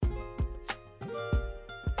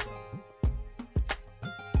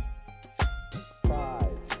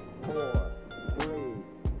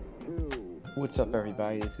What's up,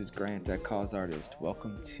 everybody? This is Grant at Cause Artist.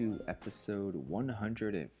 Welcome to episode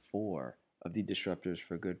 104 of the Disruptors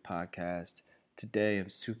for Good podcast. Today, I'm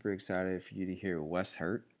super excited for you to hear Wes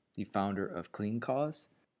Hurt, the founder of Clean Cause.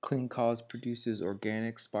 Clean Cause produces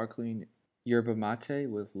organic, sparkling yerba mate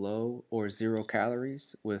with low or zero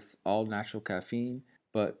calories with all natural caffeine.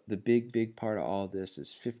 But the big part of all this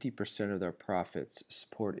is 50% of their profits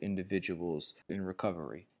support individuals in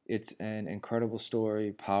recovery. It's an incredible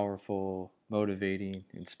story, powerful, motivating,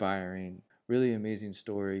 inspiring, really amazing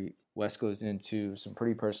story. Wes goes into some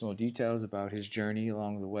pretty personal details about his journey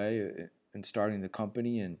along the way in starting the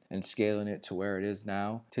company and scaling it to where it is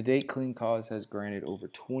now. To date, Clean Cause has granted over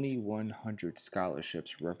 2,100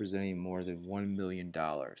 scholarships representing more than $1 million.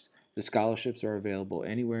 The scholarships are available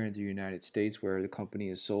anywhere in the United States where the company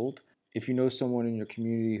is sold. If you know someone in your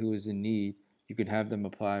community who is in need, you can have them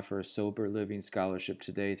apply for a sober living scholarship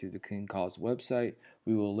today through the Clean Cause website.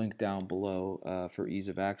 We will link down below for ease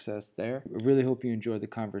of access there. I really hope you enjoyed the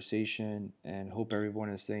conversation and hope everyone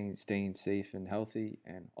is staying safe and healthy.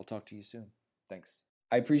 And I'll talk to you soon. Thanks.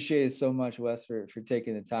 I appreciate it so much, Wes, for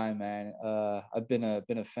taking the time, man. I've been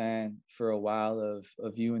a fan for a while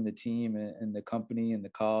of you and the team and the company and the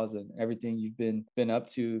cause and everything you've been up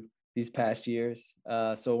to these past years.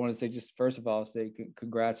 So I want to say, just first of all, say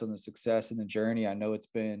congrats on the success and the journey. I know it's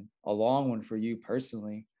been a long one for you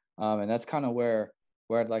personally. And that's kind of where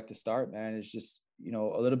I'd like to start, man, is just,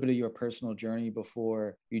 a little bit of your personal journey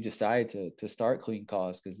before you decide to start Clean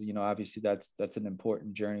Cause. Cause obviously that's an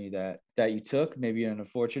important journey that you took, maybe an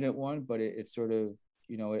unfortunate one, but it sort of,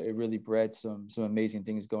 it really bred some amazing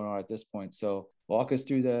things going on at this point. So walk us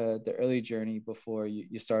through the early journey before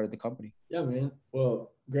you started the company. Yeah, man.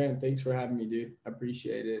 Well, Grant, thanks for having me, dude. I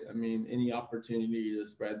appreciate it. I mean, any opportunity to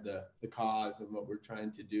spread the cause and what we're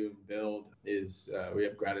trying to do and build is, we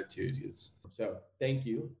have gratitude. So thank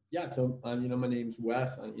you. Yeah. So, my name's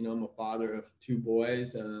Wes. I'm a father of two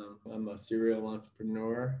boys. I'm a serial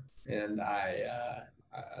entrepreneur and I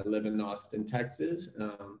live in Austin, Texas.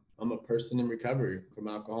 I'm a person in recovery from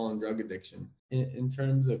alcohol and drug addiction. In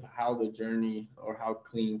terms of how the journey or how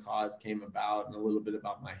Clean Cause came about and a little bit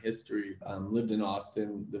about my history, lived in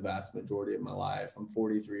Austin the vast majority of my life. I'm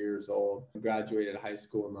 43 years old. I graduated high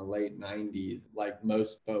school in the late 90s. Like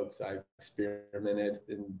most folks, I experimented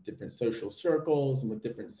in different social circles and with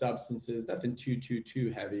different substances. Nothing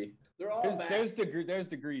too heavy. They're all bad. There's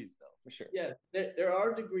degrees though, for sure. Yeah, there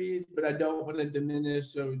are degrees, but I don't want to diminish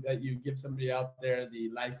so that you give somebody out there the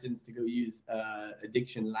license to go use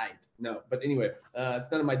addiction light. No, but anyway,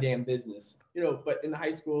 it's none of my damn business. But in high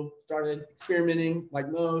school, started experimenting like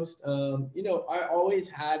most. I always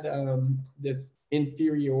had this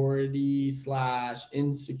inferiority /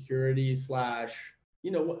 insecurity /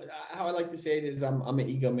 how I like to say it is I'm an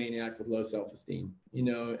egomaniac with low self-esteem,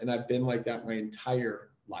 and I've been like that my entire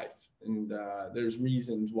life. And there's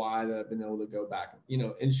reasons why that I've been able to go back.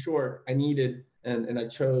 In short, I needed and I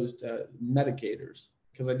chose medicators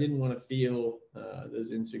because I didn't want to feel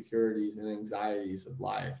those insecurities and anxieties of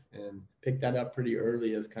life, and picked that up pretty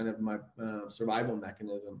early as kind of my survival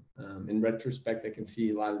mechanism. In retrospect, I can see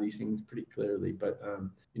a lot of these things pretty clearly. But,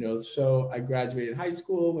 so I graduated high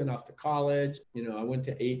school, went off to college. I went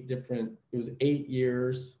to 8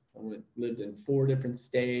 years. I lived in 4 different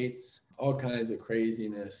states, all kinds of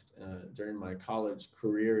craziness during my college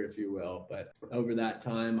career, if you will. But over that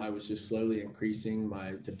time, I was just slowly increasing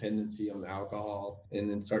my dependency on alcohol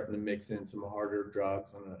and then starting to mix in some harder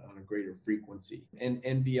drugs on a greater frequency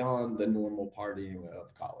and beyond the normal partying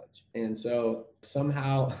of college. And so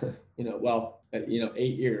somehow, 8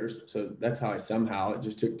 years. So that's how it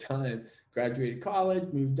just took time. Graduated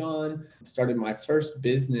college, moved on, started my first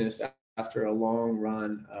business after a long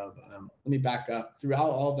run of, let me back up. Throughout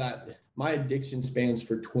all that, my addiction spans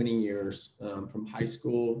for 20 years, from high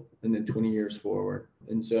school and then 20 years forward.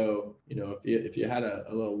 And so, if you had a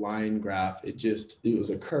little line graph, it was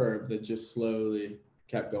a curve that just slowly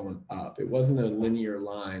kept going up. It wasn't a linear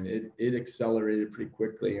line. It accelerated pretty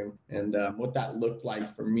quickly. And what that looked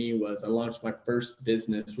like for me was I launched my first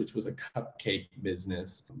business, which was a cupcake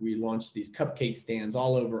business. We launched these cupcake stands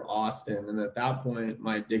all over Austin. And at that point,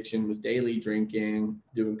 my addiction was daily drinking,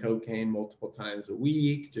 doing cocaine multiple times a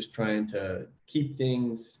week, just trying to keep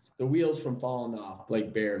the wheels from falling off,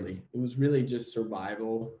 like barely. It was really just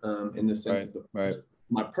survival in the sense of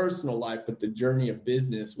my personal life, but the journey of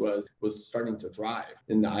business was starting to thrive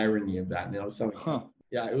in the irony of that. And I was selling,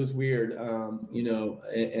 yeah, it was weird.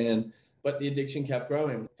 And but the addiction kept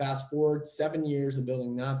growing. Fast forward 7 years of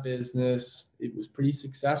building that business, it was pretty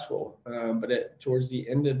successful. But towards the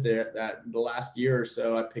end of the last year or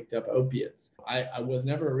so, I picked up opiates. I was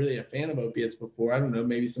never really a fan of opiates before. I don't know,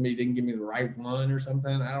 maybe somebody didn't give me the right one or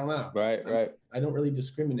something. I don't know. Right. I don't really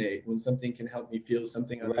discriminate when something can help me feel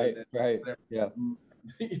something other than right. Yeah.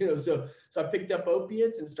 So I picked up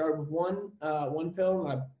opiates and started with one pill,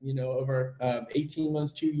 and over 18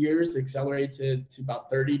 months, 2 years, accelerated to about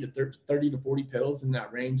 30 to 40 pills in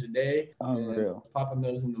that range a day. Unreal. Popping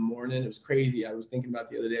those in the morning. It was crazy. I was thinking about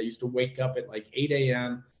the other day. I used to wake up at like 8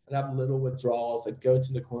 a.m. I'd have little withdrawals. I'd go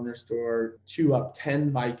to the corner store, chew up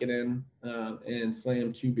 10 Vicodin, and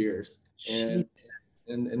slam 2 beers. And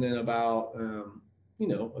then about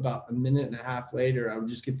a minute and a half later, I would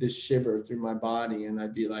just get this shiver through my body, and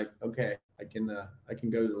I'd be like, okay, I can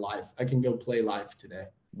go to life. I can go play life today.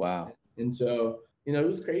 Wow. And so, it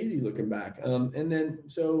was crazy looking back. And then,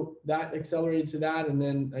 so that accelerated to that. And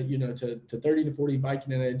then, to 30 to 40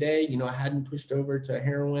 Vicodin a day. I hadn't pushed over to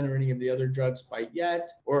heroin or any of the other drugs quite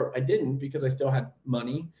yet, or I didn't because I still had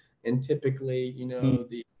money. And typically,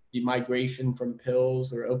 the migration from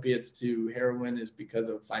pills or opiates to heroin is because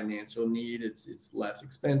of financial need. It's less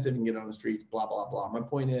expensive and get on the streets, blah, blah, blah. My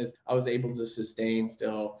point is I was able to sustain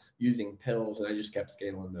still using pills, and I just kept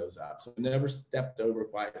scaling those up. So I never stepped over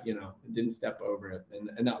didn't step over it.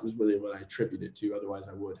 And that was really what I attribute it to. Otherwise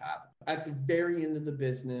I would have. At the very end of the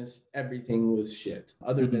business, everything was shit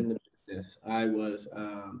other than the business. I was,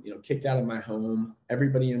 kicked out of my home.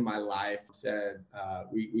 Everybody in my life said,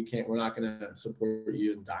 we're not going to support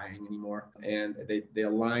you in dying anymore. And they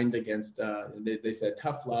aligned against, they said,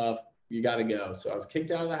 tough love, you got to go. So I was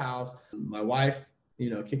kicked out of the house. My wife,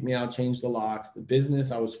 kicked me out, changed the locks. The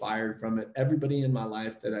business, I was fired from it. Everybody in my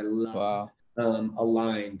life that I loved.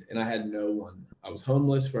 Aligned, and I had no one. I was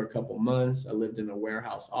homeless for a couple months. I lived in a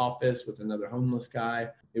warehouse office with another homeless guy.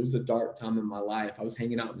 It was a dark time in my life. I was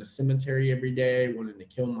hanging out in the cemetery every day, wanting to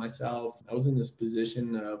kill myself. I was in this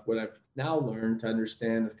position of what I've now learned to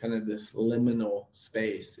understand as kind of this liminal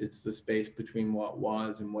space. It's the space between what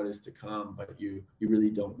was and what is to come, but you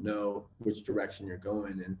really don't know which direction you're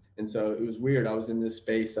going in. And so it was weird. I was in this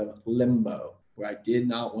space of limbo where I did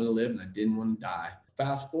not want to live and I didn't want to die.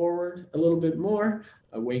 Fast forward a little bit more,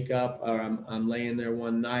 I wake up, or I'm laying there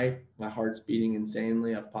one night, my heart's beating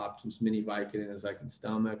insanely. I've popped as many Vicodin as I can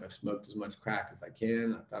stomach. I've smoked as much crack as I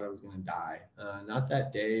can. I thought I was going to die. Not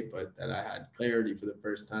that day, but that I had clarity for the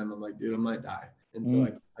first time. I'm like, dude, I might die. And so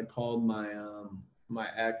I called my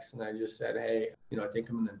ex and I just said, hey, I think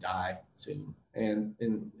I'm going to die soon.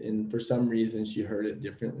 And for some reason, she heard it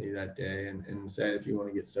differently that day and said, if you want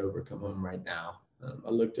to get sober, come home right now.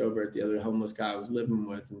 I looked over at the other homeless guy I was living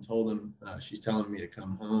with and told him, she's telling me to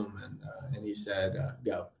come home. And he said,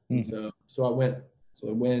 go. And so I went. So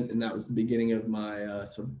I went, and that was the beginning of my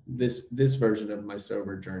this version of my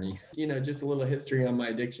sober journey. Just a little history on my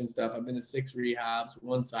addiction stuff. I've been to 6 rehabs,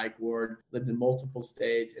 1 psych ward, lived in multiple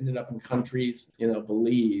states, ended up in countries,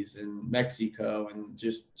 Belize and Mexico, and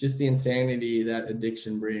just the insanity that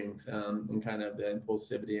addiction brings, and kind of the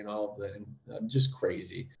impulsivity and all of the just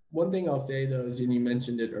crazy. One thing I'll say though is, and you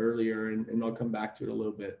mentioned it earlier, and I'll come back to it a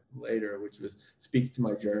little bit later, which speaks to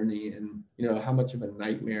my journey and how much of a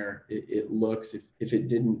nightmare it looks if it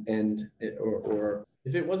didn't end, or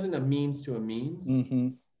if it wasn't a means to a means,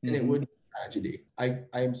 and it would be a tragedy. I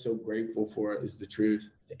am so grateful for it, is the truth,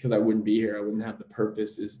 because I wouldn't be here. I wouldn't have the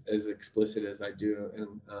purpose as explicit as I do,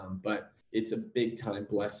 and but it's a big time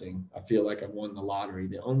blessing. I feel like I've won the lottery.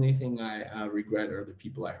 The only thing I regret are the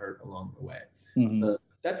people I hurt along the way.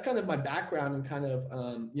 That's kind of my background, and kind of,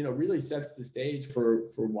 really sets the stage for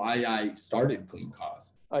why I started Clean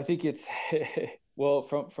Cause. I think it's, well,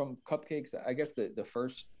 from Cupcakes, I guess the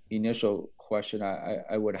first initial question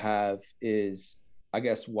I would have is, I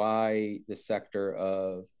guess, why the sector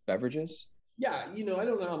of beverages? Yeah, I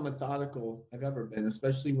don't know how methodical I've ever been,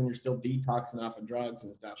 especially when you're still detoxing off of drugs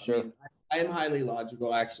and stuff. Sure. I am highly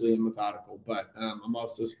logical, actually, and methodical, but I'm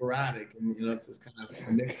also sporadic, and it's this kind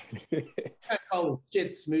of I call it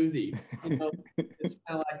shit smoothie. It's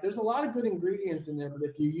kind of like there's a lot of good ingredients in there, but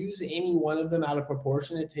if you use any one of them out of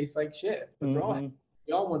proportion, it tastes like shit. But they're all.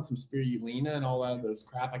 We all want some spirulina and all that those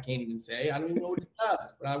crap I can't even say. I don't even know what it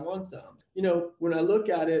does, but I want some. When I look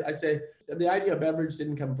at it, I say the idea of beverage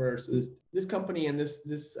didn't come first. Is this company and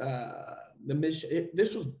the mission?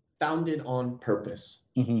 This was founded on purpose.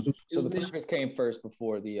 So the purpose came first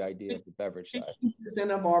before the idea of the beverage side.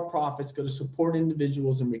 50% of our profits go to support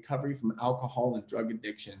individuals in recovery from alcohol and drug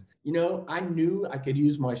addiction. I knew I could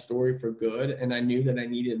use my story for good, and I knew that I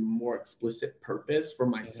needed a more explicit purpose for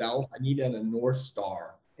myself. I needed a North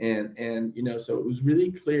Star. And so it was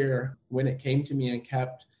really clear when it came to me and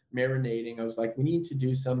kept marinating. I was like, we need to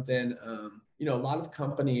do something. A lot of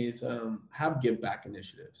companies have give back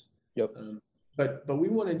initiatives. Yep. But we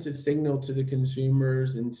wanted to signal to the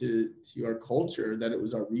consumers and to our culture that it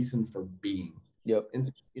was our reason for being. Yep.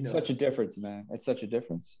 And such a difference, man. It's such a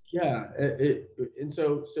difference. Yeah. And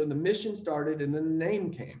so the mission started, and then the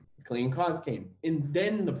name came, Clean Cause came, and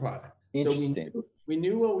then the product. Interesting. So we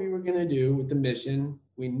knew what we were going to do with the mission.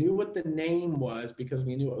 We knew what the name was because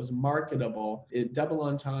we knew it was marketable. It double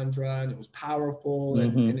entendre, and it was powerful,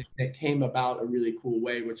 and it came about a really cool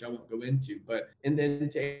way, which I won't go into. And then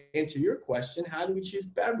to answer your question, how do we choose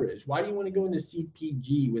beverage? Why do you want to go into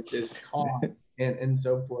CPG with this cause? And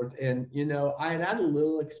so forth. And, I had a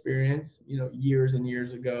little experience, years and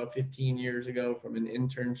years ago, 15 years ago, from an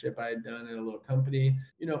internship I had done in a little company.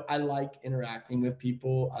 I like interacting with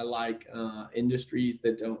people. I like industries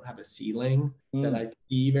that don't have a ceiling that I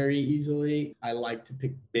see very easily. I like to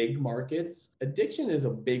pick big markets. Addiction is a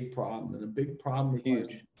big problem, and a big problem requires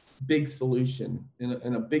a big solution.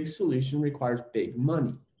 And a big solution requires big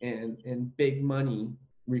money. And big money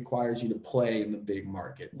requires you to play in the big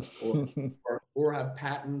markets or have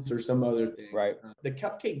patents or some other thing. Right. The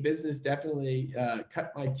cupcake business definitely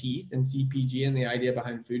cut my teeth in CPG and the idea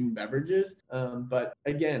behind food and beverages. But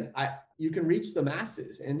again, you can reach the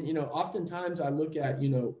masses. And, oftentimes I look at,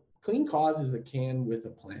 Clean Cause is a can with a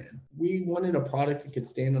plan. We wanted a product that could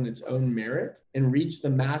stand on its own merit and reach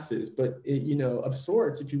the masses. But, of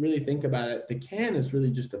sorts, if you really think about it, the can is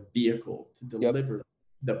really just a vehicle to deliver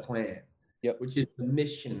the plan. Which is the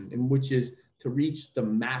mission, and which is to reach the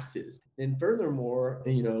masses. And furthermore,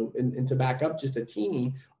 and to back up just a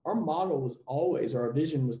teeny, our model was always, our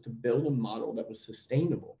vision was to build a model that was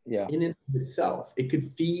sustainable in and of itself. It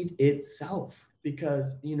could feed itself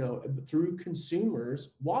because, through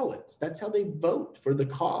consumers' wallets, that's how they vote for the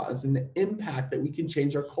cause and the impact that we can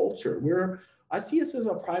change our culture. I see us as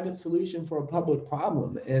a private solution for a public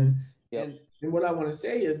problem. And what I want to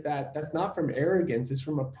say is that that's not from arrogance. It's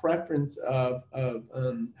from a preference of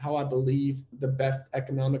how I believe the best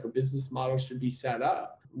economic or business model should be set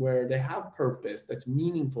up, where they have purpose that's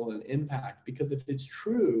meaningful and impact. Because if it's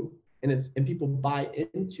true and people buy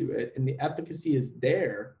into it and the efficacy is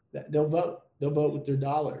there, they'll vote. They'll vote with their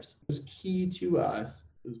dollars. It was key to us.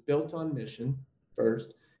 It was built on mission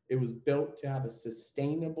first. It was built to have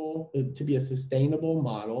to be a sustainable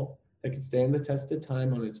model that could stand the test of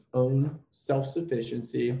time on its own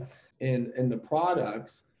self-sufficiency, and the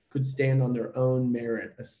products could stand on their own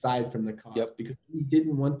merit aside from the cause, because we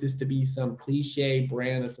didn't want this to be some cliche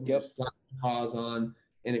brand that someone just slapped the cause on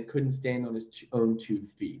and it couldn't stand on its own 2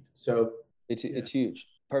 feet. So it's huge.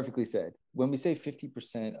 Perfectly said. When we say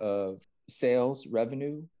 50% of sales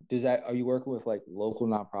revenue, are you working with like local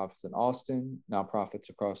nonprofits in Austin, nonprofits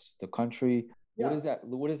across the country? What does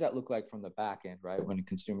that look like from the back end, right? When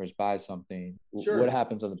consumers buy something, what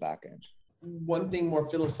happens on the back end? One thing more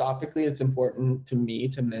philosophically it's important to me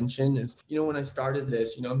to mention is, when I started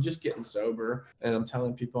this, I'm just getting sober and I'm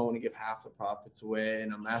telling people I want to give half the profits away,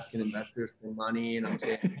 and I'm asking investors for money, and I'm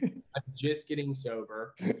saying, I'm just getting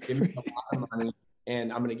sober, give me a lot of money,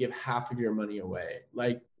 and I'm going to give half of your money away.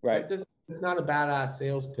 Like, it's not a badass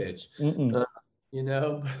sales pitch,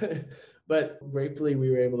 But gratefully, we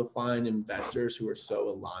were able to find investors who were so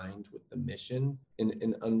aligned with the mission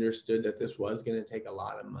and understood that this was going to take a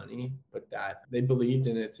lot of money, but that they believed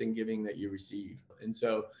in it's in giving that you receive. And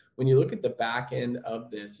so when you look at the back end of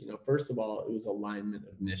this, first of all, it was alignment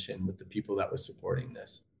of mission with the people that were supporting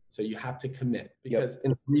this. So you have to commit, because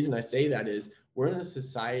and the reason I say that is we're in a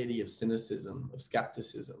society of cynicism, of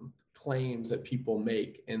skepticism, claims that people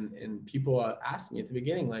make, and people asked me at the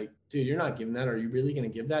beginning, like, dude, you're not giving that, are you really going to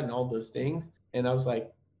give that, and all those things? And I was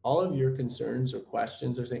like, all of your concerns or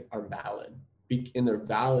questions are valid, and they're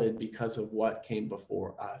valid because of what came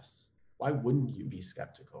before us. Why wouldn't you be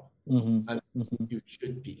skeptical? You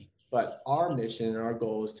should be. But our mission and our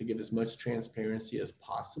goal is to give as much transparency as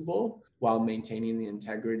possible while maintaining the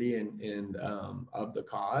integrity and of the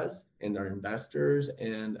cause and our investors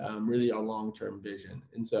and really our long-term vision.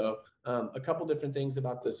 And so a couple different things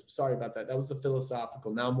about this. Sorry about that. That was the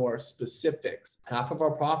philosophical. Now more specifics. Half of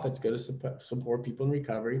our profits go to support people in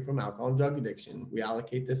recovery from alcohol and drug addiction. We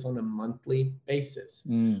allocate this on a monthly basis.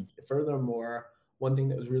 Furthermore, one thing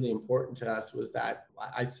that was really important to us was that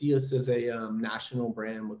I see us as a national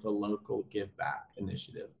brand with a local give back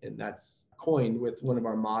initiative. And that's coined with one of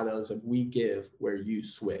our mottos of we give where you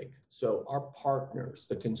swig. So our partners,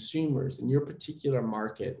 the consumers in your particular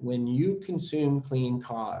market, when you consume Clean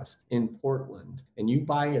Cause in Portland and you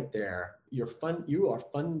buy it there, you are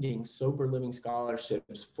funding sober living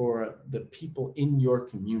scholarships for the people in your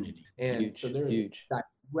community. And so there's that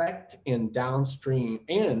direct and downstream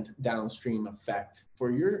effect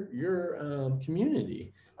for your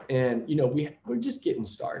community. And we're just getting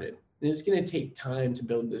started, and it's going to take time to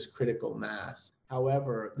build this critical mass.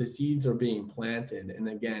 However, the seeds are being planted, and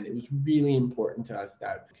again, it was really important to us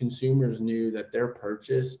that consumers knew that their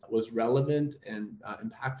purchase was relevant and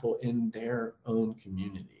impactful in their own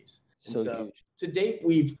communities. So to date,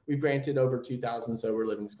 we've granted over 2,000 sober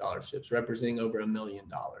living scholarships, representing over $1 million.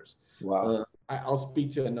 Wow. I'll speak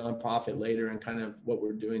to a nonprofit later and kind of what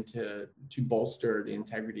we're doing to bolster the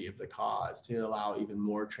integrity of the cause, to allow even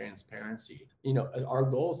more transparency. Our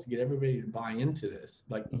goal is to get everybody to buy into this,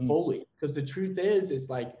 fully, because the truth is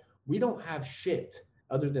like, we don't have shit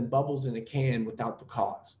other than bubbles in a can without the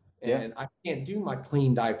cause. And I can't do my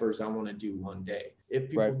clean diapers I want to do one day if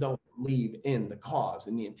people don't believe in the cause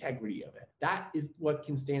and the integrity of it. That is what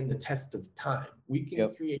can stand the test of time. We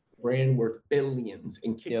can create a brand worth billions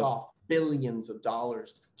and kick off billions of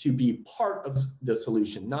dollars to be part of the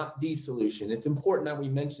solution, not the solution. It's important that we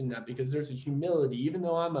mention that, because there's a humility, even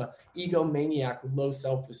though I'm a egomaniac with low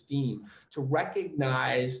self-esteem, to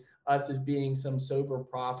recognize us as being some sober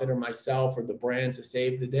prophet or myself or the brand to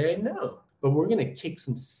save the day. No, but we're going to kick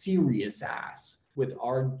some serious ass with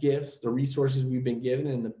our gifts, the resources we've been given,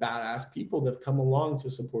 and the badass people that have come along to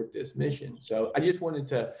support this mission. So I just wanted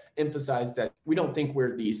to emphasize that we don't think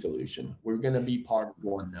we're the solution. We're going to be part of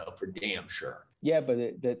one, though, for damn sure. Yeah,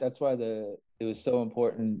 but that's why it was so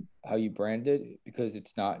important how you branded, because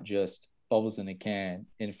it's not just bubbles in a can.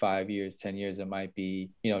 In 5 years, 10 years, it might be,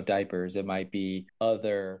 diapers. It might be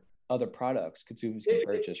other products consumers can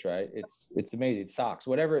purchase, right? It's amazing. Socks,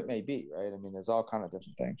 whatever it may be, right? I mean, there's all kind of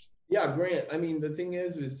different things. Yeah, Grant. I mean, the thing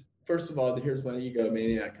is first of all, here's my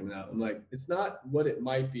egomaniac coming out. I'm like, it's not what it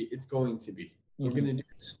might be. It's going to be. We're going to do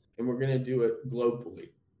this, and we're going to do it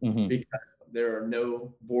globally, because there are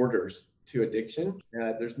no borders to addiction.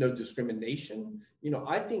 There's no discrimination.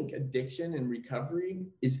 I think addiction and recovery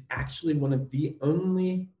is actually one of the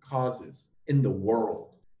only causes in the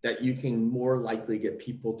world that you can more likely get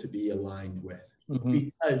people to be aligned with,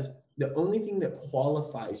 because the only thing that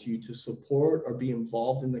qualifies you to support or be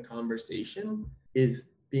involved in the conversation is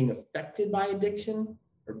being affected by addiction,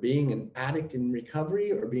 or being an addict in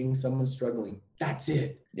recovery, or being someone struggling. That's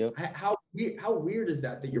it. Yep. How weird is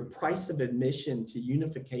that your price of admission to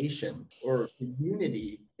unification or to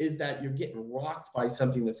unity is that you're getting rocked by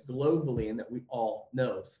something that's globally and that we all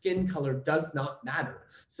know. Skin color does not matter.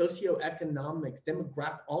 Socioeconomics,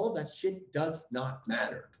 demographic, all of that shit does not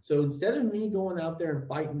matter. So instead of me going out there and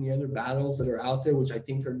fighting the other battles that are out there, which I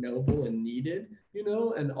think are noble and needed,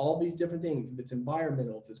 and all these different things, if it's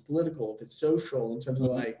environmental, if it's political, if it's social, in terms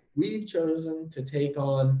of we've chosen to take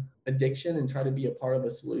on addiction and try to be a part of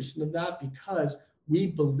the solution of that, because we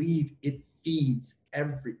believe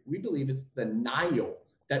we believe it's the Nile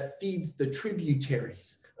that feeds the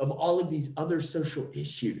tributaries of all of these other social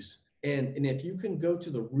issues. And if you can go to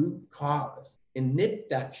the root cause and nip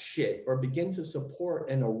that shit, or begin to support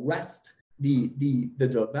and arrest the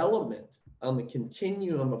development on the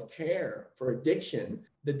continuum of care for addiction,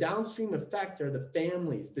 the downstream effect are the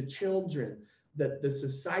families, the children, the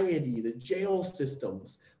society, the jail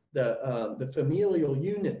systems, the familial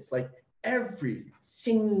units. Like, every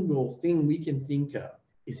single thing we can think of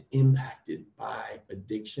is impacted by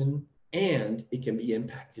addiction, and it can be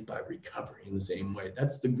impacted by recovery in the same way.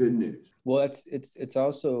 That's the good news. Well, it's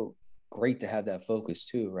also great to have that focus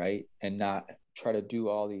too, right? And not try to do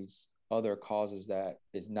all these other causes that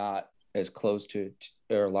is not as close to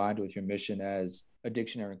or aligned with your mission as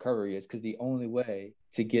addiction and recovery is, because the only way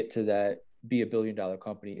to get to that, be a $1 billion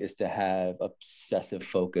company, is to have obsessive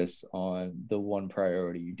focus on the one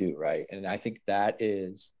priority you do, right? And I think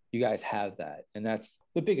you guys have that, and that's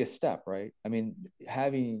the biggest step, right? I mean,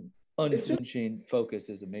 having unflinching focus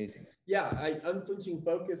is amazing. Yeah, unflinching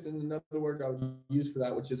focus, and another word I would use for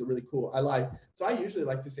that, which is really cool. So I usually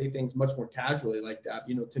like to say things much more casually like that.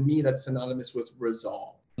 To me, that's synonymous with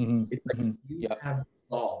resolve. It's like you have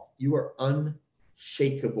resolve. You are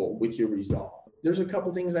unshakable with your resolve. There's a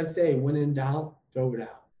couple things I say: when in doubt, throw it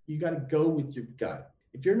out. You got to go with your gut.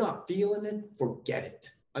 If you're not feeling it, forget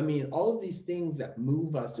it. I mean, all of these things that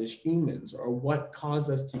move us as humans are what cause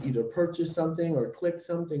us to either purchase something or click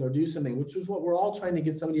something or do something, which is what we're all trying to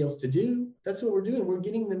get somebody else to do. That's what we're doing. We're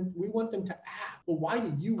getting them, we want them to act. Well, why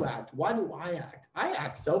do you act? Why do I act? I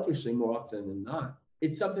act selfishly more often than not.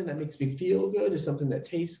 It's something that makes me feel good. It's something that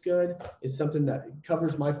tastes good. It's something that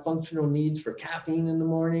covers my functional needs for caffeine in the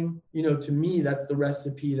morning. You know, to me, that's the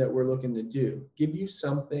recipe that we're looking to do. Give you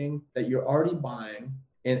something that you're already buying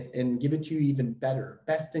and give it to you even better,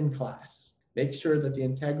 best in class. Make sure that the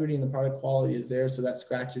integrity and the product quality is there so that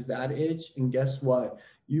scratches that itch. And guess what?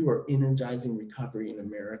 You are energizing recovery in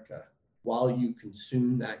America while you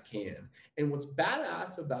consume that can. And what's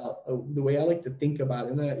badass about the way I like to think about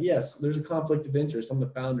it, and yes, there's a conflict of interest. I'm the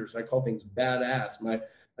founder, so I call things badass. One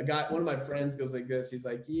of my friends goes like this. He's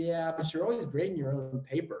like, yeah, but you're always grading your own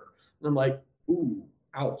paper. And I'm like, ooh,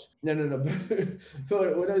 ouch. No.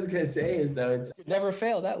 What I was going to say is, though, it's never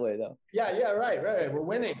fail that way, though. Yeah, right. We're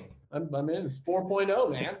winning. I'm in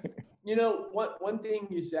 4.0, man. You know, one thing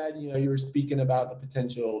you said, you know, you were speaking about the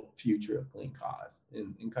potential future of Clean Cause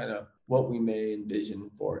and kind of what we may envision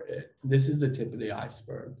for it. This is the tip of the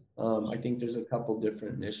iceberg. I think there's a couple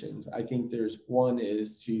different missions. I think there's one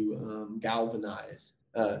is to galvanize,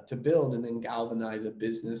 to build and then galvanize a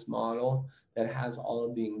business model that has all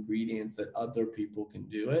of the ingredients that other people can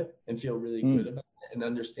do it and feel really good about it and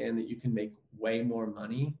understand that you can make way more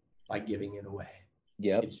money by giving it away.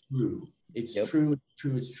 Yep. It's true.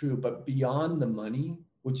 It's true. But beyond the money,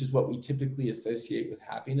 which is what we typically associate with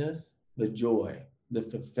happiness, the joy, the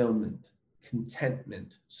fulfillment,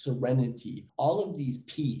 contentment, serenity, all of these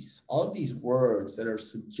peace, all of these words that are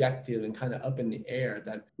subjective and kind of up in the air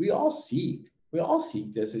that we all seek. We all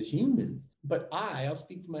seek this as humans. But I'll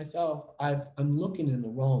speak for myself, I'm looking in the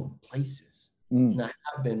wrong places. And I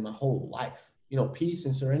have been my whole life. You know, peace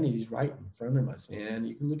and serenity is right in front of us, man.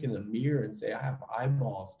 You can look in the mirror and say, I have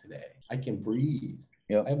eyeballs today. I can breathe.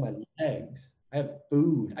 Yep. I have my legs. I have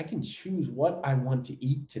food. I can choose what I want to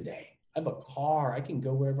eat today. I have a car. I can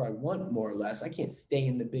go wherever I want, more or less. I can't stay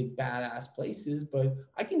in the big badass places, but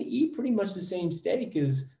I can eat pretty much the same steak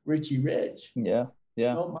as Richie Rich. Yeah. You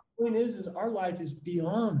know, my point is our life is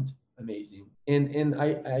beyond amazing. And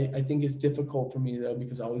I think it's difficult for me, though,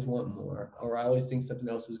 because I always want more, or I always think something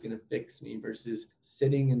else is going to fix me versus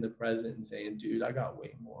sitting in the present and saying, dude, I got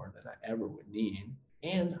way more than I ever would need.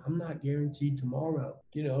 And I'm not guaranteed tomorrow.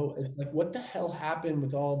 You know, it's like, what the hell happened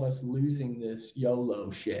with all of us losing this YOLO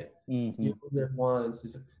shit? Mm-hmm. You live once.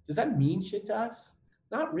 Does that mean shit to us?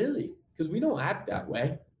 Not really, because we don't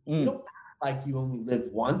we don't act like you only live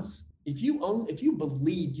once. If you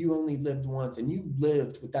believed you only lived once and you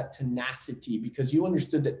lived with that tenacity because you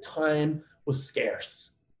understood that time was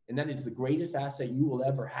scarce and that is the greatest asset you will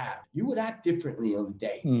ever have, you would act differently on the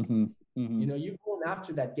day. Mm-hmm. Mm-hmm. You know, you're going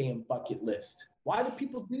after that damn bucket list. Why do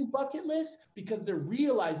people do bucket lists? Because they're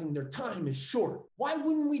realizing their time is short. Why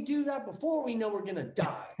wouldn't we do that before we know we're going to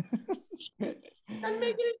die? Doesn't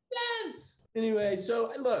make any sense. Anyway,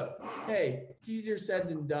 so look, hey, it's easier said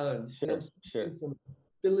than done. Sure. Some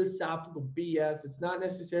philosophical BS. It's not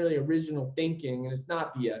necessarily original thinking, and it's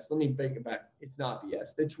not BS. Let me break it back. It's not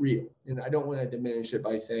BS. It's real. And I don't want to diminish it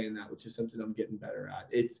by saying that, which is something I'm getting better at.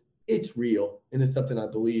 It's real, and it's something I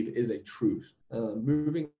believe is a truth.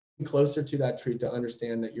 Moving closer to that truth to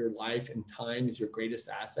understand that your life and time is your greatest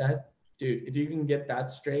asset. Dude, if you can get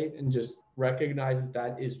that straight and just recognize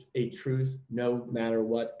that is a truth, no matter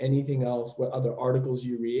what, anything else, what other articles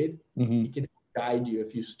you read, it can guide you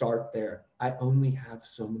if you start there. I only have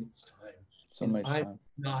so much time. I'm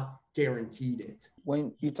not guaranteed it.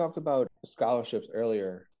 When you talked about scholarships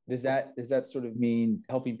earlier, does that sort of mean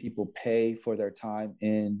helping people pay for their time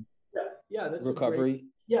in that's recovery?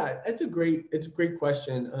 It's a great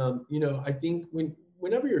question. You know, I think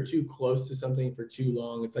whenever you're too close to something for too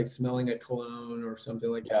long, it's like smelling a cologne or something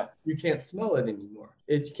like that. You can't smell it anymore.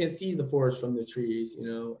 You can't see the forest from the trees, you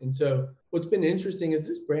know? And so what's been interesting is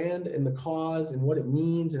this brand and the cause and what it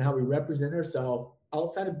means and how we represent ourselves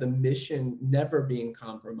outside of the mission never being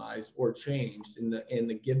compromised or changed in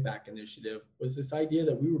the Give Back initiative was this idea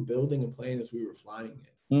that we were building a plane as we were flying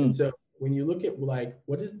it. And so when you look at like,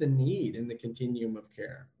 what is the need in the continuum of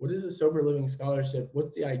care? What is a sober living scholarship?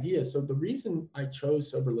 What's the idea? So the reason I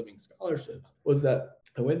chose sober living scholarship was that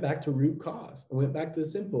I went back to root cause. I went back to the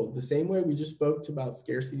simple, the same way we just spoke about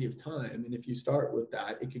scarcity of time. And if you start with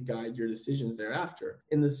that, it could guide your decisions thereafter.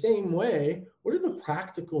 In the same way, what are the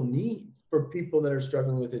practical needs for people that are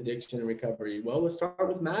struggling with addiction and recovery? Well, let's start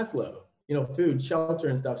with Maslow, you know, food, shelter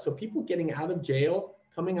and stuff. So people getting out of jail,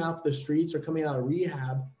 coming off the streets or coming out of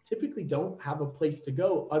rehab typically don't have a place to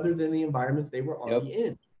go other than the environments they were already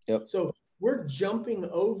in. So we're jumping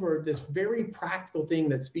over this very practical thing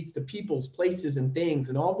that speaks to people's places and things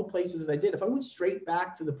and all the places that I did. If I went straight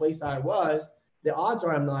back to the place I was, the odds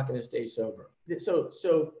are I'm not going to stay sober. So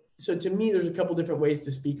to me, there's a couple different ways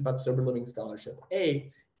to speak about the Sober Living Scholarship.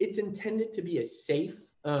 A, it's intended to be a safe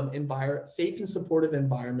safe and supportive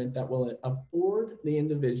environment that will afford the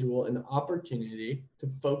individual an opportunity to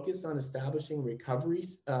focus on establishing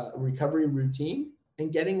recovery routine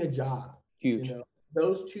and getting a job. Huge. You know,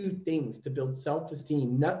 those two things to build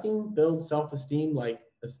self-esteem. Nothing builds self-esteem like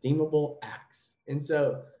esteemable acts. And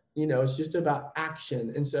so, it's just about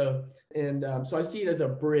action. And so I see it as a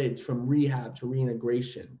bridge from rehab to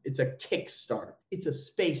reintegration. It's a kickstart. It's a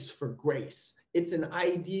space for grace. It's an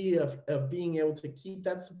idea of being able to keep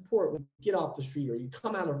that support when you get off the street or you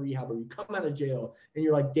come out of rehab or you come out of jail and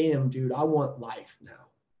you're like, damn, dude, I want life now.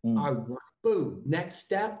 I want, boom, next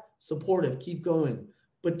step, supportive, keep going.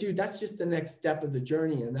 But dude, that's just the next step of the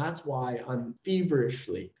journey. And that's why I'm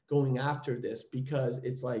feverishly going after this, because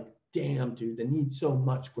it's like, damn, dude, the need's so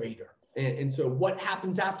much greater. And so what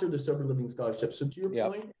happens after the Sober Living Scholarship? So to your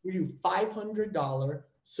point, we do $500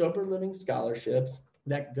 Sober Living Scholarships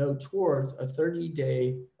that go towards a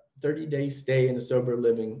 30-day stay in a sober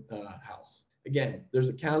living house. Again, there's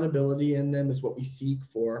accountability in them is what we seek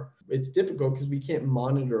for. It's difficult because we can't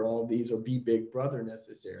monitor all these or be big brother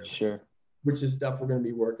necessarily. Sure. Which is stuff we're going to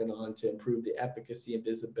be working on to improve the efficacy and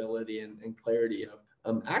visibility and clarity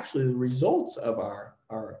of actually the results of our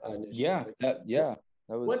initiative.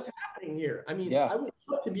 What's happening here? I mean, I would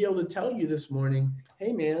love to be able to tell you this morning,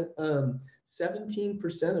 hey man,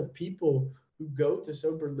 17% of people who go to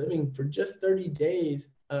sober living for just 30 days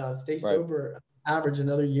stay sober, average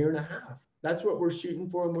another year and a half. That's what we're shooting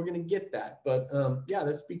for, and we're going to get that. But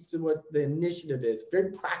that speaks to what the initiative is.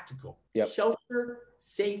 Very practical. Shelter,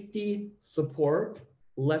 safety, support.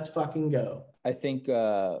 Let's fucking go. I think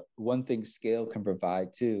one thing scale can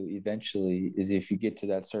provide too, eventually, is if you get to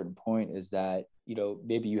that certain point, is that,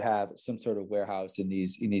 maybe you have some sort of warehouse in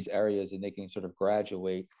these areas, and they can sort of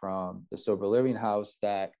graduate from the sober living house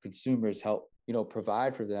that consumers help,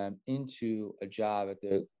 provide for them into a job at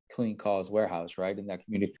the Clean Cause warehouse, right, in that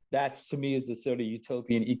community. That's, to me, is the sort of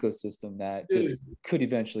utopian ecosystem that this could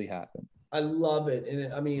eventually happen. I love it.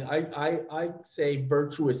 And I mean, I say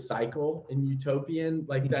virtuous cycle and utopian,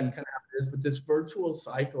 like that's kind of how it is, but this virtual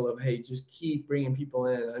cycle of, hey, just keep bringing people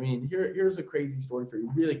in. I mean, here's a crazy story for you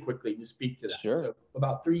really quickly to speak to that. Sure. So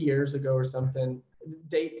about 3 years ago or something,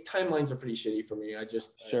 timelines are pretty shitty for me.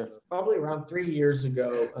 Probably around 3 years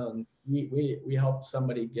ago, we helped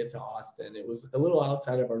somebody get to Austin. It was a little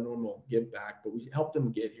outside of our normal give back, but we helped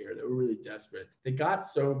them get here. They were really desperate. They got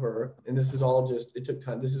sober, and this is all it took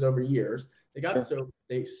time. This is over years. They got sober.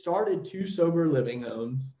 They started 2 sober living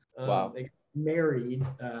homes. Wow. They got married,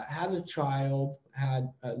 had a child,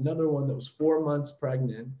 had another one that was 4 months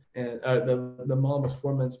pregnant, and the mom was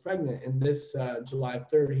 4 months pregnant. And this July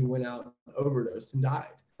 3rd, he went out and overdosed and died.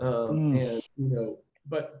 And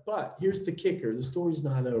but here's the kicker: the story's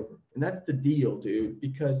not over. And that's the deal, dude,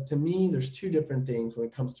 because to me, there's 2 different things when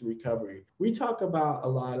it comes to recovery. We talk a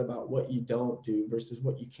lot about what you don't do versus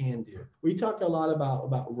what you can do. We talk a lot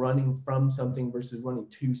about running from something versus running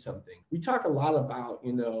to something. We talk a lot about,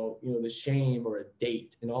 the shame or a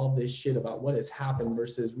date and all this shit about what has happened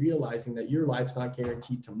versus realizing that your life's not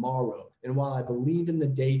guaranteed tomorrow. And while I believe in the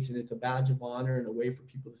dates and it's a badge of honor and a way for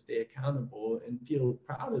people to stay accountable and feel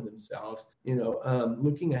proud of themselves,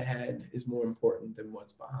 looking ahead is more important than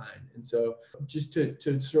what's behind. And so just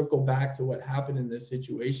to circle back to what happened in this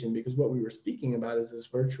situation, because what we were speaking about is this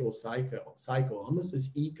virtual cycle, almost this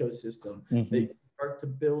ecosystem that you start to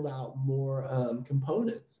build out more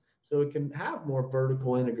components. So it can have more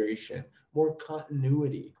vertical integration, more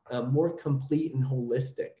continuity, more complete and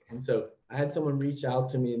holistic. And so I had someone reach out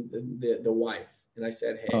to me, the wife, and I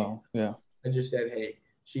said, hey, I just said, hey.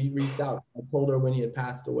 She reached out. I told her when he had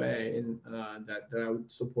passed away and that I would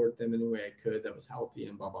support them any way I could that was healthy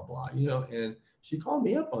and blah, blah, blah, and she called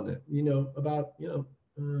me up on it, about,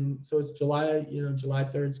 so it's July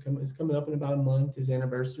 3rd, it's coming up in about a month, his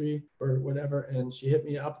anniversary or whatever. And she hit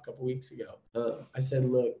me up a couple weeks ago. I said,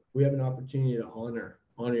 look, we have an opportunity to honor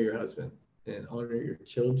your husband and honor your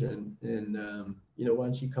children. And, why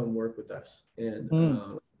don't you come work with us?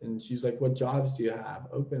 And she's like, what jobs do you have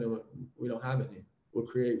open? We don't have any. We'll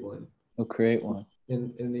create one.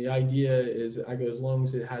 And the idea is, I go, as long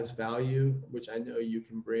as it has value, which I know you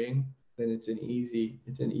can bring, then it's an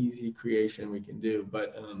easy creation we can do.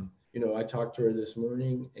 But, I talked to her this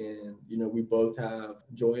morning and, we both have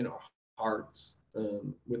joy in our hearts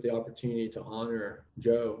with the opportunity to honor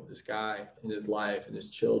Joe, this guy, in his life and his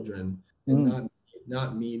children, and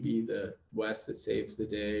not me be the Wes that saves the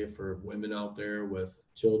day for women out there with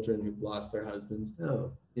children who've lost their husbands.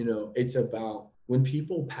 No, it's about when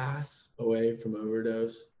people pass away from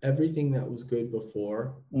overdose, everything that was good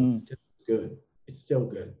before still good. It's still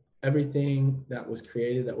good. Everything that was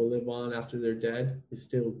created that will live on after they're dead is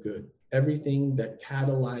still good. Everything that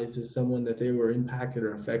catalyzes someone that they were impacted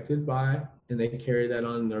or affected by, and they carry that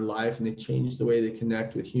on in their life, and they change the way they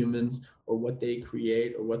connect with humans, or what they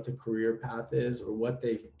create, or what the career path is, or what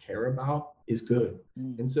they care about, is good.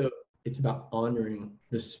 And so it's about honoring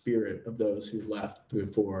the spirit of those who left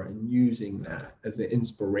before and using that as an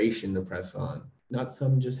inspiration to press on. Not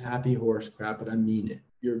some just happy horse crap, but I mean it.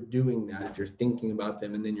 You're doing that if you're thinking about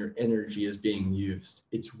them, and then your energy is being used.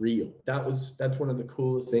 It's real. That's one of the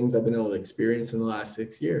coolest things I've been able to experience in the last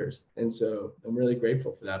 6 years. And so I'm really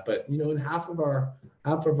grateful for that. But and half of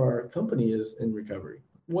our company is in recovery.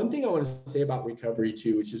 One thing I want to say about recovery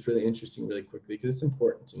too, which is really interesting really quickly, because it's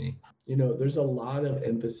important to me. There's a lot of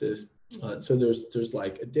emphasis. So there's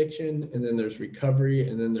like addiction, and then there's recovery,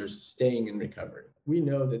 and then there's staying in recovery. We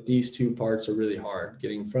know that these two parts are really hard,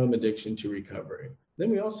 getting from addiction to recovery. Then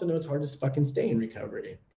we also know it's hard to fucking stay in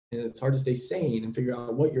recovery, and it's hard to stay sane and figure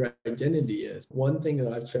out what your identity is. One thing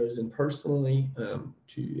that I've chosen personally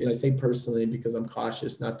and I say personally because I'm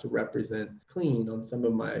cautious not to represent clean on some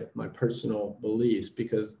of my personal beliefs,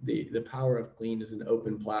 because the power of clean is an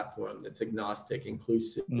open platform that's agnostic,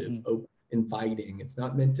 inclusive, open, inviting. It's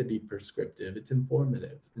not meant to be prescriptive. It's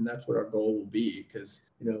informative, and that's what our goal will be, because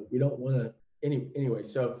we don't want to anyway.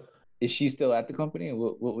 So is she still at the company?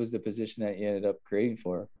 What was the position that you ended up creating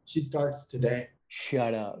for her? She starts today.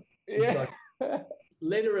 Shut up.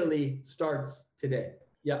 Literally starts today.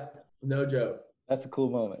 Yeah, no joke. That's a cool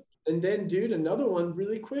moment. And then, dude, another one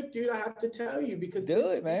really quick, dude, I have to tell you, because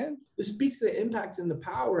this speaks to the impact and the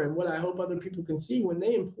power, and what I hope other people can see when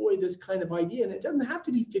they employ this kind of idea. And it doesn't have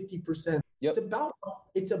to be 50%. Yep.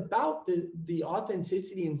 It's about the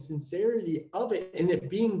authenticity and sincerity of it, and it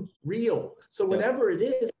being real. So whatever it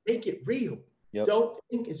is, make it real. Yep. Don't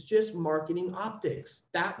think it's just marketing optics.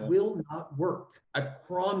 That will not work. I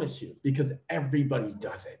promise you, because everybody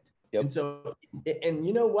does it. Yep. And so, and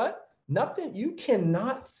you know what? You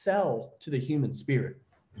cannot sell to the human spirit.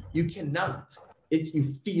 You cannot.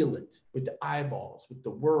 You feel it with the eyeballs, with the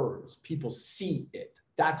words. People see it.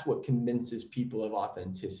 That's what convinces people of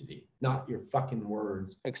authenticity, not your fucking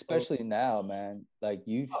words. Especially now, man. Like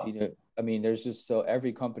you've seen it. I mean, there's just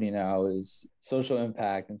every company now is social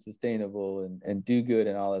impact and sustainable and do good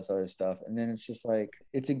and all this other stuff. And then it's just like,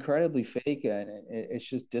 it's incredibly fake, and it's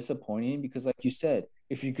just disappointing, because like you said,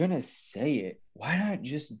 if you're going to say it, why not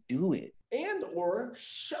just do it? And or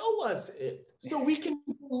show us it so we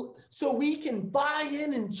can buy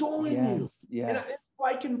in and join you. Yes. And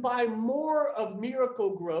I can buy more of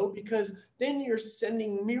Miracle-Gro, because then you're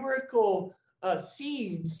sending miracle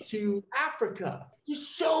seeds to Africa. You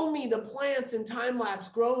show me the plants in time lapse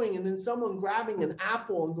growing, and then someone grabbing an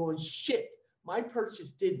apple and going, shit, my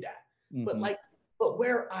purchase did that. Mm-hmm. But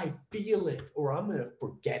where I feel it, or I'm gonna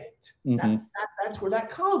forget it. Mm-hmm. That's where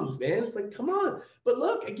that comes, man. It's like, come on. But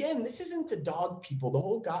look, again, this isn't to dog people. The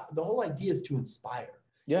whole idea is to inspire.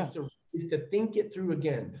 Yeah. Is to think it through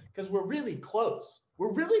again, because we're really close.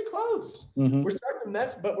 We're really close. Mm-hmm. We're starting to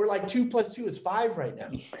mess, but we're like 2 + 2 is 5 right now.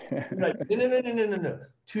 We're like, no.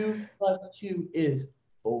 2 + 2 is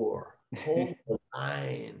 4. Hold the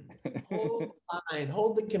line.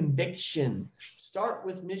 Hold the conviction. Start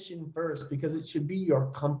with mission first, because it should be your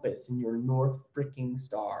compass and your North freaking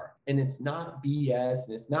star. And it's not BS.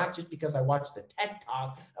 And it's not just because I watched the TED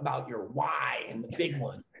Talk about your why and the big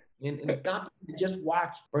one. And it's not just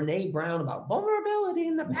watch Brene Brown about vulnerability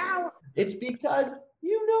and the power. It's because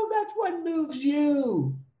that's what moves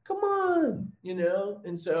you. Come on,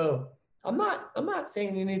 And so I'm not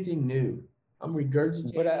saying anything new. I'm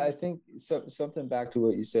regurgitating. But I think something back to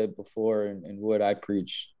what you said before, and what I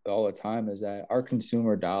preach all the time, is that our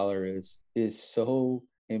consumer dollar is so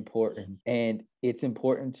important, and it's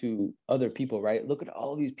important to other people, right? Look at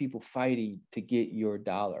all these people fighting to get your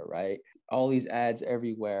dollar, right? All these ads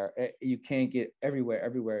everywhere. You can't get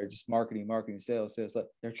everywhere. Just marketing, sales. Like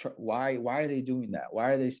why are they doing that?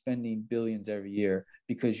 Why are they spending billions every year?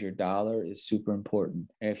 Because your dollar is super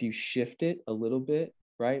important, and if you shift it a little bit,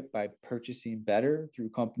 right, by purchasing better through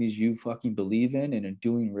companies you fucking believe in and are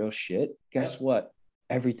doing real shit, guess what?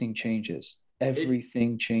 Everything changes.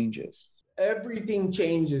 Everything changes. Everything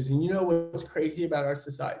changes. And you know what's crazy about our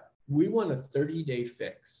society? We want a 30-day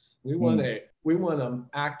fix. We want a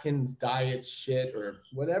Atkins diet shit or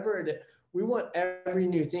whatever it is. We want every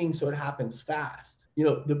new thing so it happens fast. You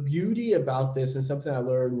know, the beauty about this, and something I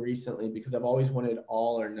learned recently because I've always wanted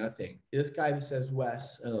all or nothing. This guy says,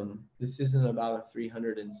 Wes, this isn't about a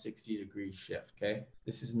 360-degree shift, okay?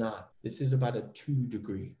 This is not. This is about a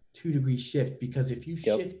 2-degree shift, because if you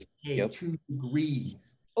shift 2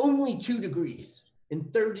 degrees, only 2 degrees in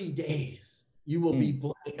 30 days, you will be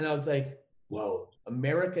blank. And I was like, whoa,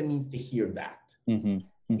 America needs to hear that.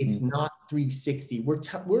 It's not 360.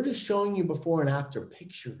 We're just showing you before and after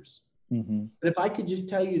pictures. But if I could just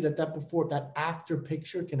tell you that after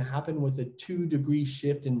picture can happen with a 2-degree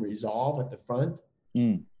shift in resolve at the front,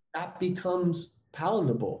 that becomes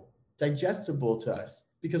palatable, digestible to us,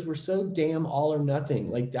 because we're so damn all or nothing.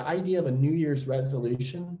 Like the idea of a New Year's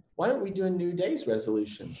resolution, why don't we do a New Day's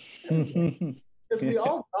resolution? Because we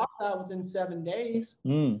all got that within 7 days.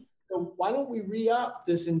 So why don't we re-up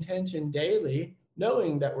this intention daily,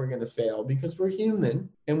 knowing that we're going to fail, because we're human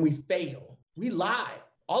and we fail. We lie.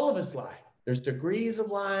 All of us lie. There's degrees of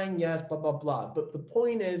lying, yes, blah, blah, blah. But the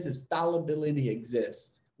point is fallibility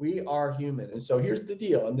exists. We are human. And so here's the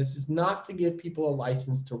deal. And this is not to give people a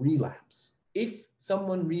license to relapse. If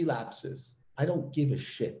someone relapses, I don't give a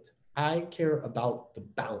shit. I care about the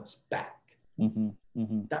bounce back.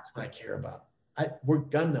 That's what I care about. We're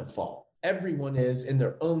gonna fall. Everyone is in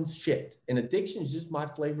their own shit. And addiction is just my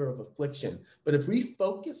flavor of affliction. But if we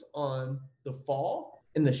focus on the fall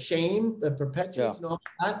and the shame that perpetuates and all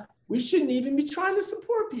that, we shouldn't even be trying to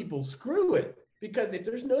support people. Screw it. Because if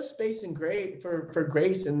there's no space for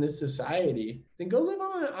grace in this society, then go live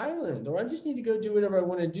on an island, or I just need to go do whatever I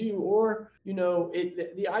want to do. Or, you know,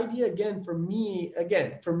 the idea for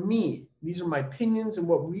me, these are my opinions and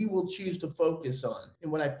what we will choose to focus on.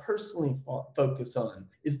 And what I personally focus on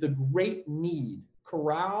is the great need,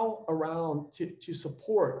 corral around to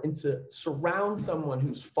support and to surround someone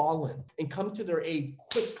who's fallen and come to their aid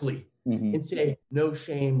quickly and say, no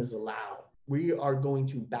shame is allowed. We are going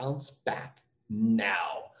to bounce back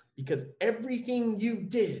now, because everything you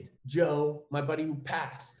did, Joe, my buddy who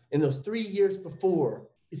passed, in those 3 years before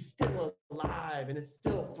is still alive, and it's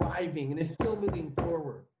still thriving, and it's still moving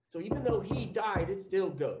forward. So even though he died, it still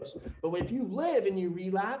goes. But if you live and you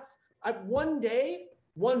relapse, one day,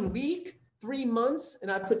 1 week, 3 months, and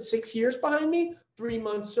I put 6 years behind me, 3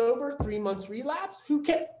 months sober, 3 months relapse, who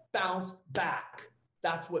can bounce back?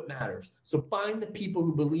 That's what matters. So find the people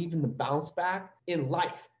who believe in the bounce back in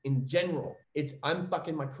life in general. It's I'm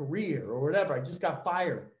fucking my career or whatever. I just got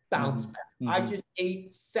fired. Bounce back. I just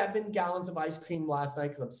ate 7 gallons of ice cream last night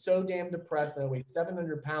because I'm so damn depressed and I weighed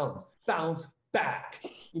 700 pounds. Bounce back.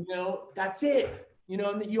 You know, that's it. You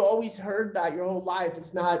know, and you always heard that your whole life.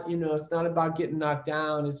 It's not, you know, it's not about getting knocked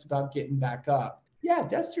down. It's about getting back up. Yeah,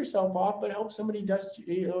 dust yourself off, but help somebody dust.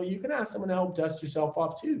 You know, you can ask someone to help dust yourself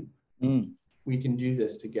off too. We can do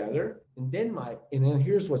this together. And then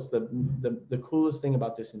here's what's the coolest thing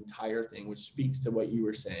about this entire thing, which speaks to what you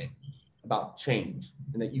were saying about change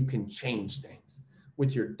and that you can change things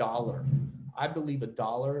with your dollar. I believe a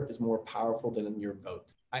dollar is more powerful than your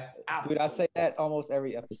vote. Dude, I say that almost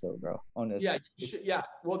every episode, bro, on this. Yeah, you should, yeah.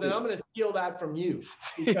 Well, then I'm going to steal that from you.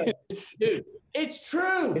 Because, dude, it's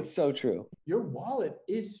true. It's so true. Your wallet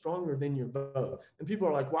is stronger than your vote. And people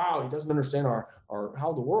are like, wow, he doesn't understand our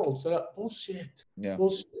how the world's set up. Bullshit. Yeah.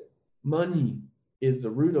 Bullshit. Money is the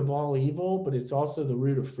root of all evil, but it's also the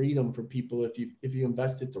root of freedom for people if you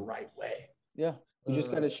invest it the right way. Yeah. We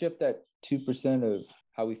just got to shift that 2% of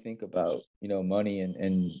how we think about, you know, money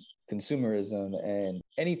and consumerism and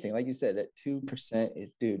anything. Like you said, that 2% is,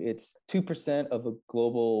 dude, it's 2% of a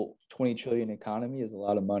global 20 trillion economy is a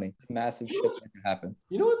lot of money. Massive shift that can happen.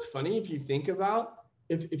 You know what's funny? If you think about,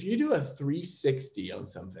 if you do a 360 on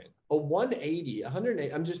something, a 180,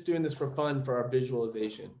 180, I'm just doing this for fun for our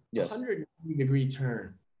visualization. Yes. 180-degree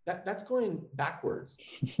turn. That's going backwards.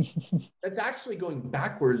 That's actually going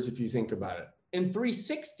backwards if you think about it. And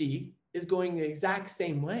 360 is going the exact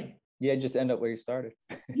same way. Yeah, just end up where you started.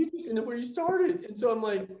 You just end up where you started. And so I'm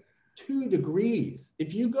like, 2 degrees.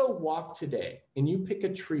 If you go walk today and you pick a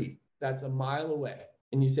tree that's a mile away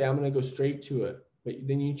and you say, I'm going to go straight to it, but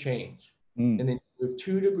then you change. And then you move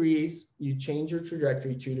 2 degrees, you change your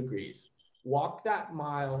trajectory 2 degrees. Walk that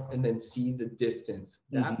mile and then see the distance.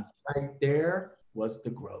 That right there was the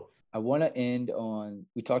growth. I want to end on,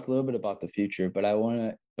 we talked a little bit about the future, but I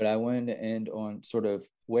wanted to end on sort of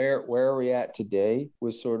where are we at today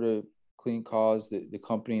with sort of Clean Cause, the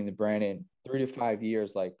company and the brand in 3 to 5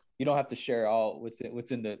 years. Like, you don't have to share all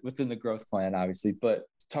what's in the growth plan, obviously, but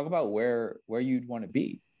talk about where you'd want to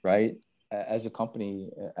be, right? As a company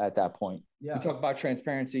at that point. Yeah. You talk about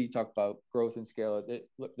transparency, you talk about growth and scale.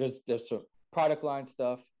 Look, there's some product line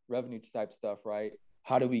stuff, revenue type stuff, right?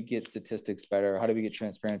 how do we get statistics better? How do we get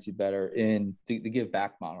transparency better in the give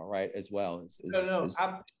back model, right? As well as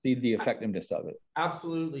see the effectiveness of it.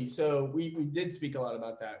 Absolutely. So we did speak a lot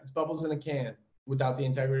about that. It's bubbles in a can without the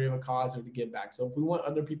integrity of a cause or the give back. So if we want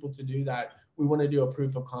other people to do that, we want to do a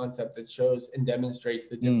proof of concept that shows and demonstrates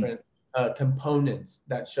the different components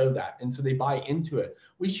that show that. And so they buy into it.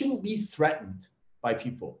 We shouldn't be threatened by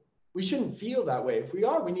people. We shouldn't feel that way. If we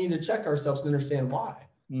are, we need to check ourselves and understand why.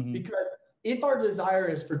 Because if our desire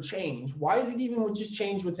is for change, why is it even just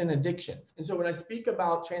change within addiction? And so when I speak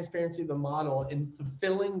about transparency of the model and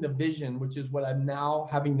fulfilling the vision, which is what I'm now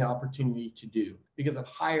having the opportunity to do, because I've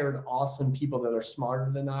hired awesome people that are smarter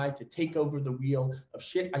than I to take over the wheel of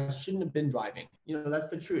shit I shouldn't have been driving. That's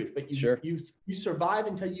the truth. But you survive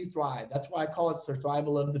until you thrive. That's why I call it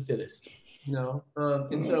survival of the fittest.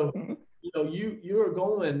 And so you are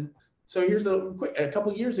going. So here's a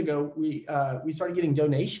couple of years ago, we started getting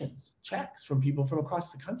donations, checks from people from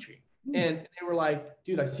across the country. And they were like,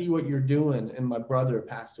 dude, I see what you're doing. And my brother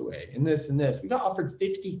passed away and this and this. We got offered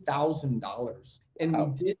 $50,000 and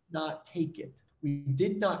we did not take it. We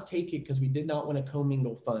did not take it because we did not want to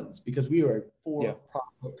commingle funds because we were a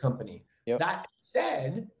for-profit company. That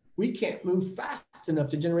said, we can't move fast enough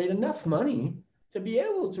to generate enough money to be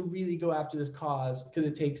able to really go after this cause because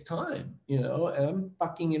it takes time, and I'm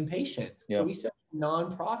fucking impatient. So we set a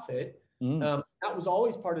nonprofit. That was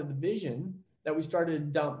always part of the vision that we started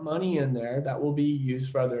to dump money in there that will be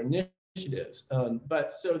used for other initiatives.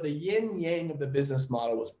 But so the yin yang of the business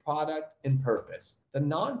model was product and purpose. The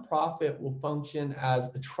nonprofit will function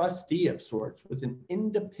as a trustee of sorts with an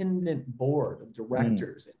independent board of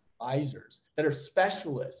directors and advisors that are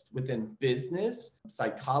specialists within business,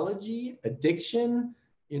 psychology, addiction,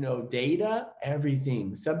 data,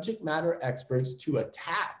 everything, subject matter experts to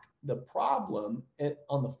attack the problem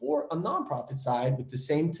on the nonprofit side with the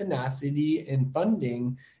same tenacity and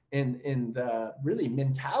funding and really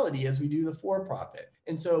mentality as we do the for-profit.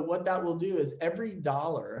 And so what that will do is every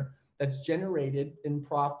dollar that's generated in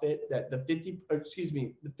profit, that the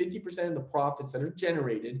 50% of the profits that are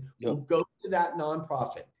generated will go to that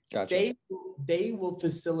nonprofit. Gotcha. They will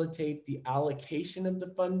facilitate the allocation of the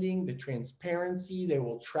funding, the transparency. They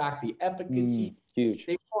will track the efficacy. Huge.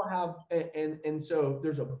 They will have, and so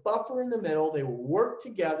there's a buffer in the middle. They will work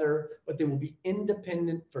together, but they will be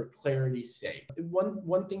independent for clarity's sake.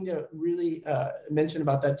 One thing to really mention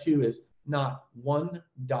about that too is not $1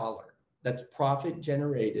 that's profit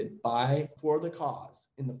generated for the cause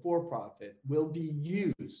in the for-profit will be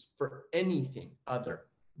used for anything other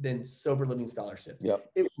than sober living scholarships.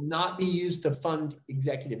 It will not be used to fund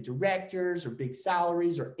executive directors or big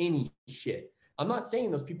salaries or any shit. I'm not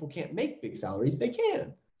saying those people can't make big salaries. They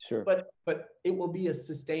can. Sure. But it will be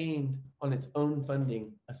sustained on its own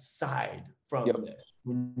funding aside from this.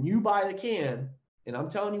 When you buy the can, and I'm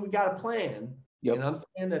telling you, we got a plan, and I'm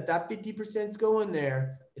saying that 50% is going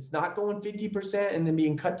there. It's not going 50% and then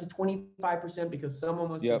being cut to 25% because someone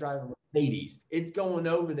wants to drive a Mercedes. It's going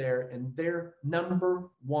over there, and their number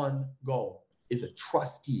one goal is a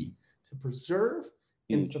trustee to preserve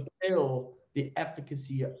and fulfill the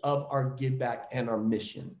efficacy of our give back and our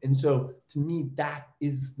mission. And so to me, that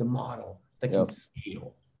is the model that can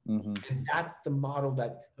scale. And that's the model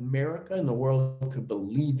that America and the world could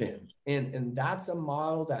believe in. And that's a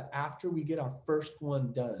model that after we get our first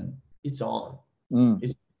one done, it's on.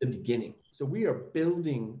 It's the beginning. So we are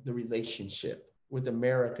building the relationship with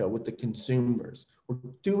America, with the consumers. We're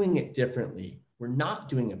doing it differently. We're not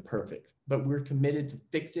doing it perfect, but we're committed to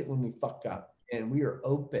fix it when we fuck up. And we are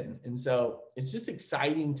open. And so it's just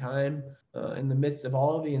exciting time in the midst of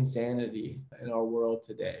all of the insanity in our world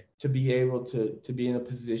today to be able to be in a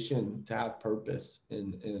position to have purpose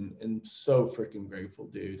and so freaking grateful,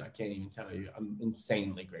 dude. I can't even tell you. I'm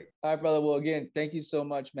insanely grateful. All right, brother. Well, again, thank you so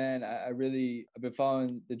much, man. I've been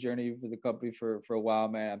following the journey for the company for a while,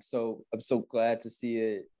 man. I'm so glad to see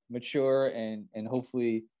it mature and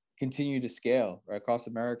hopefully continue to scale right across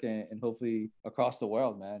America and hopefully across the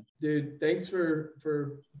world, man. Dude, thanks for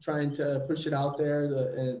trying to push it out there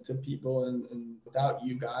to people and without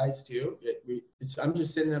you guys too. I'm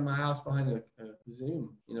just sitting at my house behind a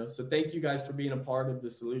Zoom, so thank you guys for being a part of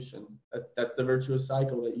the solution. That's the virtuous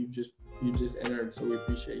cycle that you just entered. So we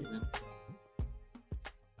appreciate you, man.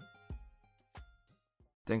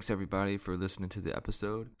 Thanks everybody for listening to the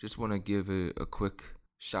episode. Just want to give a quick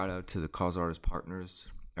shout out to the Cause Artist partners.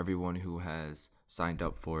 Everyone who has signed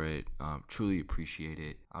up for it, truly appreciate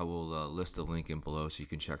it. I will list the link in below so you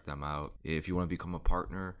can check them out. If you want to become a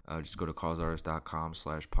partner, just go to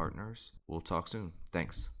causeartist.com/partners. We'll talk soon.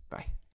 Thanks. Bye.